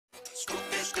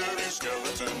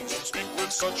skeletons speak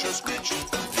with such a screech.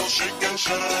 You'll shake and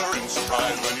shudder in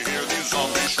surprise when you hear these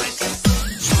zombies shriek.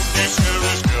 Spooky,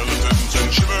 scary skeletons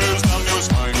and shivers down your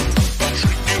spine.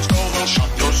 Shrieking skulls will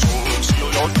shock your soul and seal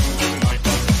your doom tonight.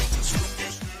 Spooky,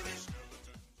 scary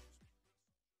skeletons.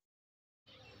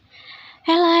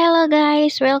 Hello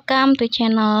guys, welcome to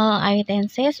channel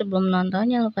Ayutense. Sebelum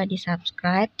nonton jangan lupa di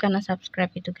subscribe, karena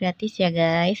subscribe itu gratis ya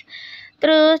guys.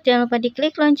 Terus jangan lupa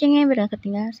diklik loncengnya biar gak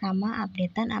ketinggalan sama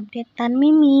updatean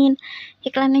Mimin.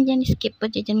 Iklannya jangan di skip buat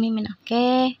jajan Mimin,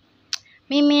 oke?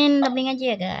 Mimin dubbing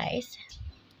aja ya guys.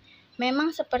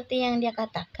 Memang seperti yang dia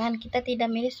katakan, kita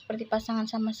tidak mirip seperti pasangan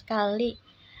sama sekali.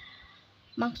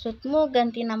 Maksudmu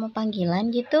ganti nama panggilan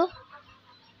gitu?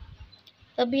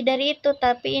 Lebih dari itu,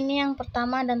 tapi ini yang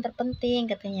pertama dan terpenting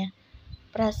katanya.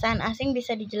 Perasaan asing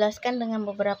bisa dijelaskan dengan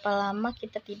beberapa lama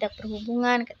kita tidak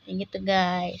berhubungan, katanya gitu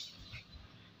guys.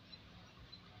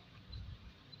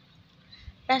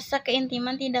 Rasa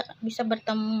keintiman tidak bisa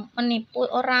menipu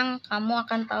orang, kamu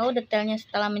akan tahu detailnya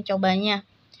setelah mencobanya.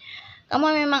 Kamu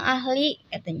memang ahli,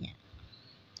 katanya.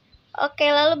 Oke,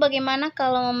 lalu bagaimana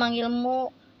kalau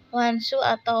memanggilmu Wansu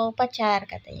atau pacar,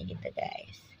 katanya gitu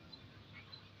guys.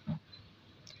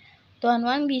 Tuan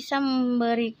Wan bisa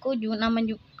memberiku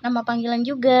nama panggilan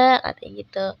juga, katanya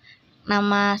gitu.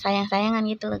 Nama sayang-sayangan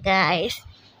gitu loh guys.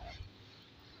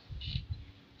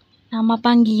 Nama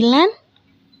panggilan?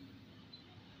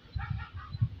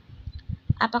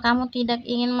 Apa kamu tidak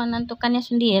ingin menentukannya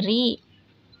sendiri?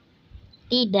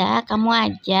 Tidak, kamu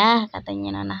aja,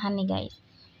 katanya nanahan nih guys.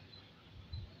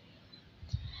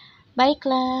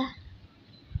 Baiklah.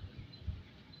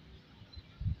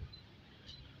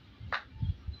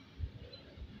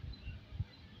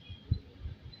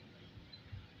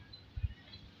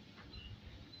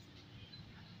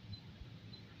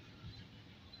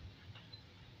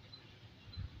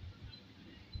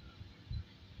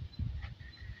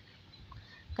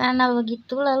 Karena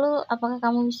begitu, lalu apakah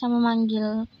aku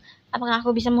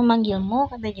bisa memanggilmu,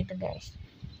 kata gitu guys.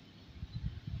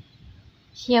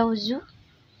 Xiaozu.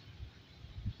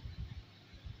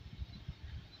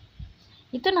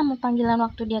 Itu nama panggilan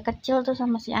waktu dia kecil tuh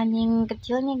sama si anjing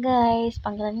kecilnya guys.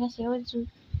 Panggilannya Xiaozu.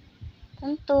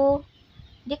 Tentu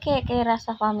dia kayak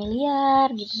rasa familiar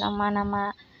gitu sama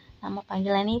nama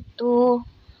panggilan itu.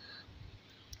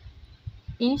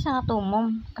 Ini sangat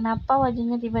umum. Kenapa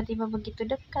wajahnya tiba-tiba begitu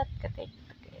dekat, katanya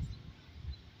gitu guys.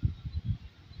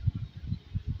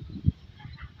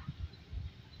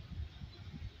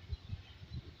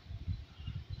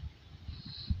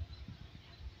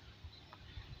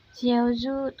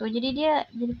 Xiaozu tuh, jadi dia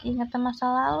jadi keingetan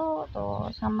masa lalu tuh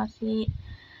sama si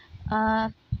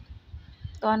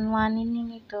Tuan Wan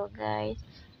ini gitu guys.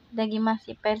 Lagi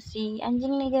masih versi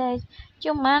anjing nih guys.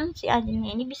 Cuman si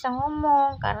anjingnya ini bisa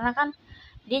ngomong karena kan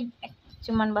dia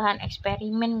cuman bahan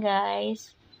eksperimen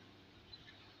guys.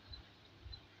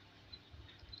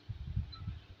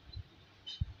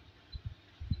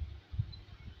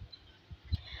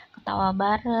 Ketawa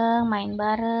bareng, main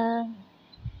bareng.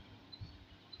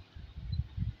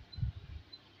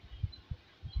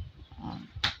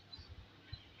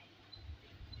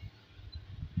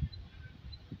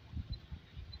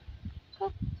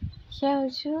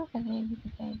 Xiaozu katanya gitu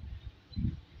guys.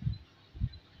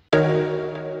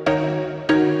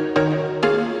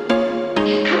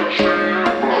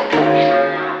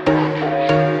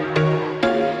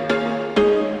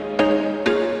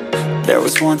 There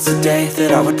was once a day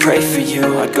that I would pray for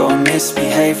you. I'd go and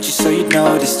misbehave just so you'd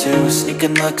notice too.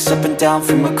 Sneaking looks up and down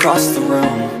from across the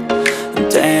room. And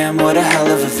damn, what a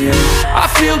hell of a view. I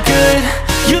feel good,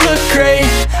 you look great.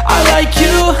 I like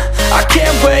you, I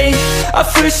can't wait. A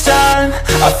first time,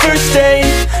 a first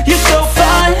date. You're so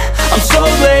fine, I'm so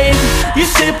late. You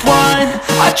sip wine,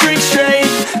 I drink straight.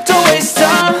 Don't waste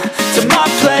time to my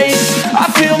place.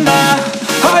 I feel my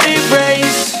heart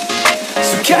erase.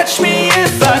 So catch me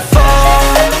if I fall.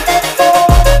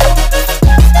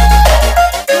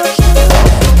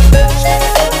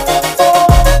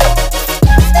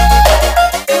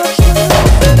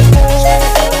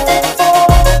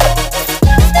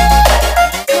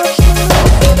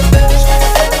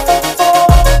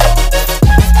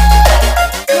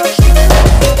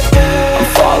 I'm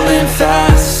falling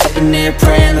fast, sitting here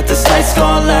praying that this night's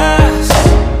gonna last.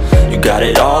 You got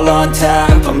it all on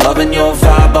tap, I'm loving your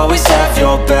vibe, always have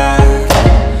your back.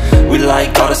 We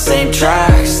like all the same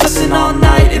tracks, listen all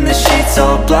night in the sheets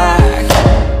all black.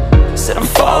 Said I'm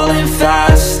falling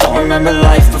fast, don't remember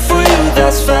life before you,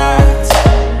 that's fact.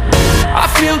 I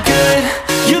feel good,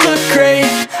 you look great,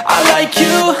 I like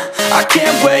you, I I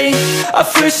can't wait. A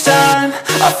first time,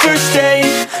 a first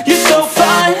date. You're so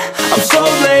fine, I'm so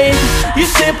late. You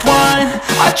sip wine,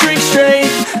 I drink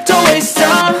straight. Don't waste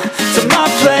time to my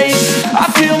place. I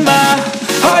feel my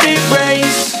heart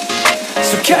erase.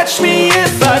 So catch me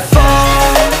if I fall.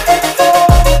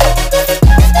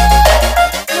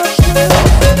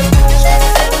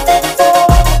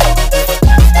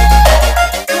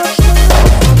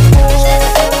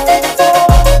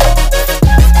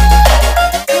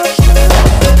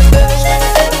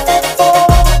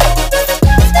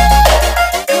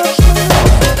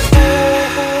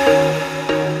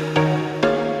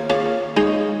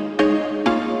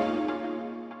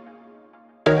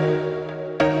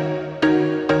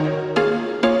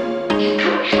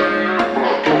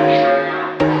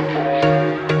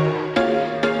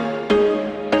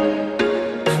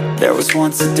 There was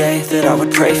once a day that I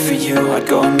would pray for you. I'd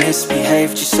go and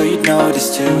misbehave just so you'd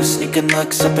notice too. Sneaking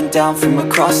looks up and down from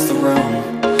across the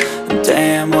room. And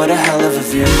damn, what a hell of a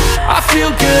view. I feel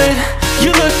good,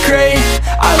 you look great,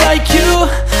 I like you,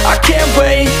 I can't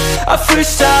wait. A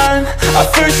first time, a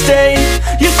first date.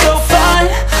 You're so fine,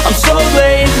 I'm so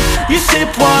late. You sip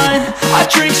wine, I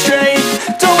drink straight.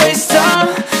 Don't waste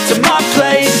time to my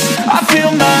place. I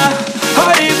feel my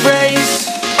heart erase.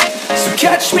 So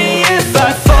catch me if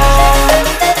I fall.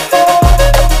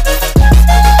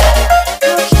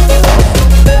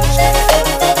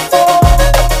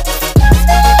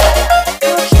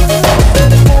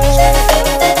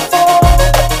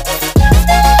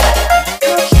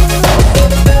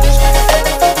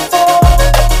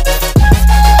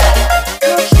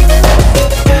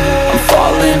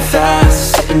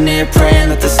 Praying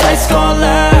that this night's gonna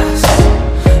last.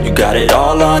 You got it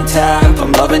all on tap,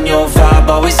 I'm loving your vibe,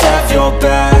 always have your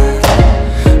back.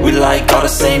 We like all the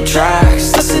same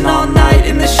tracks, listen all night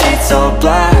in the sheets all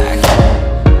black.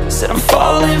 Said I'm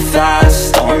falling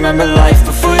fast, don't remember life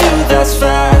before you, that's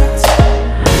fact.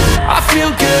 I feel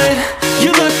good,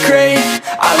 you look great,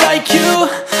 I like you,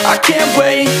 I can't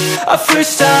wait. A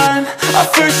first time, a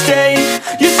first date.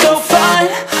 You're so fine,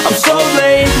 I'm so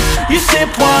late. You sip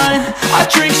wine, I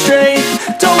drink straight.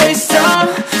 Don't waste time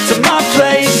to my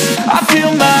place. I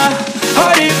feel my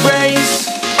heart erase.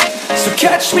 So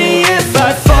catch me if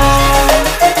I fall.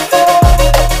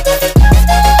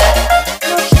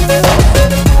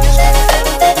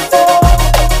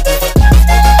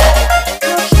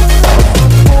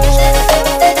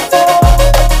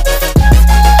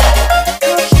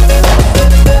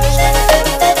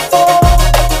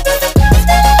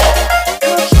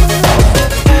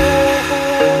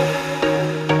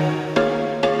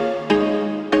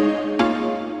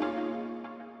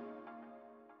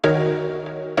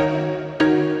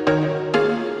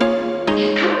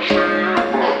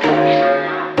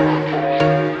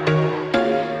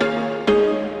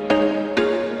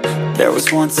 There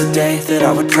was once a day that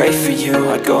I would pray for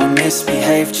you. I'd go and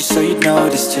misbehave just so you'd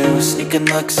notice too. Sneaking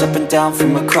looks up and down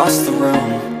from across the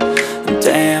room. And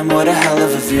damn, what a hell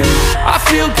of a view. I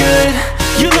feel good,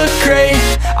 you look great,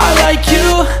 I like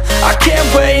you, I can't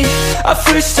wait. A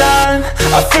first time,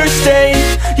 a first date.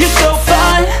 You're so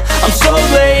fine, I'm so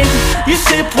late. You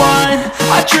sip wine,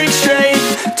 I drink straight.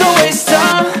 Don't waste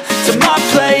time to my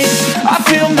place. I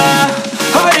feel my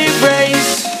heart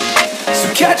erase.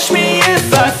 So catch me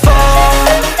if I fall.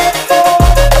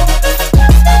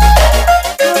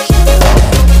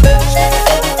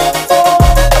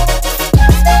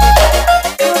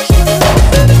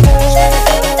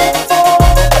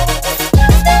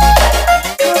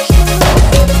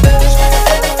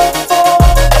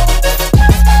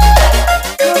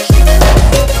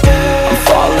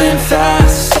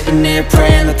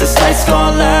 Praying that this night's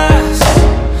gonna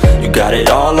last. You got it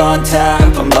all on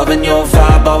tap, I'm loving your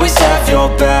vibe, always have your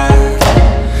back.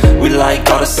 We like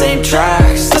all the same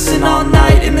tracks, listen all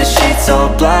night in the sheets all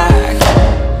black.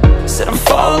 Said I'm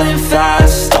falling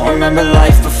fast, don't remember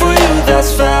life before you,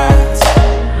 that's fact.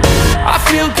 I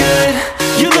feel good,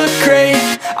 you look great,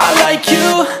 I like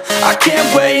you, I can't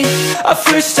wait. A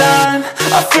first time,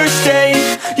 a first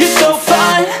date. You're so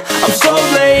fine, I'm so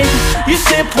late. You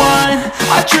sip wine,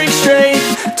 I drink straight.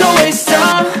 Don't waste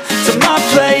time to my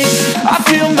place. I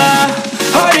feel my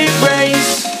heart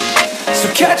erase. So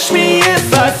catch me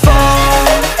if I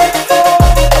fall.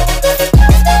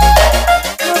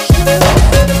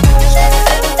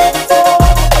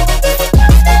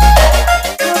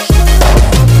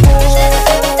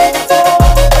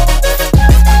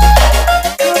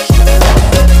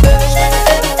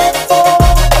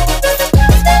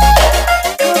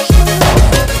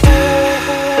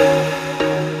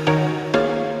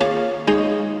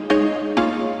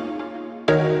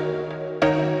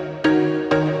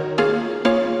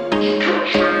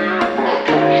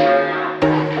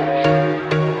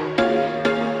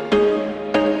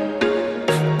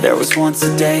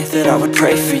 day that I would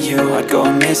pray for you. I'd go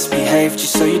and misbehave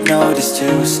just so you'd notice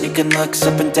too. Sneaking looks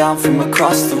up and down from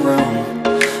across the room.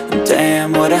 And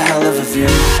damn, what a hell of a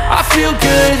view. I feel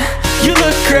good, you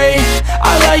look great,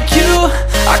 I like you,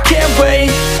 I can't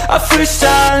wait. A first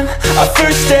time, a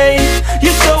first date,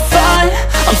 you're so fine,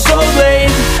 I'm so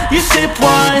late. You sip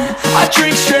wine, I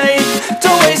drink straight,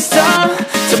 don't waste time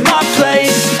to my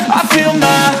place. I feel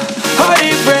my heart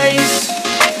erase,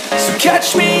 so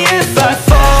catch me if I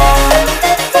fall.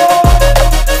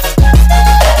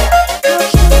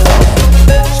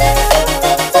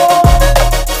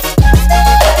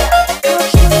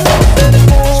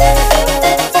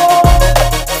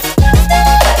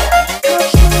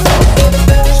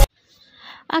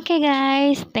 Oke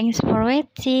guys, thanks for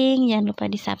watching. Jangan lupa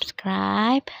di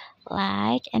subscribe,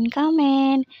 like, and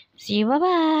comment. See you, bye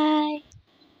bye.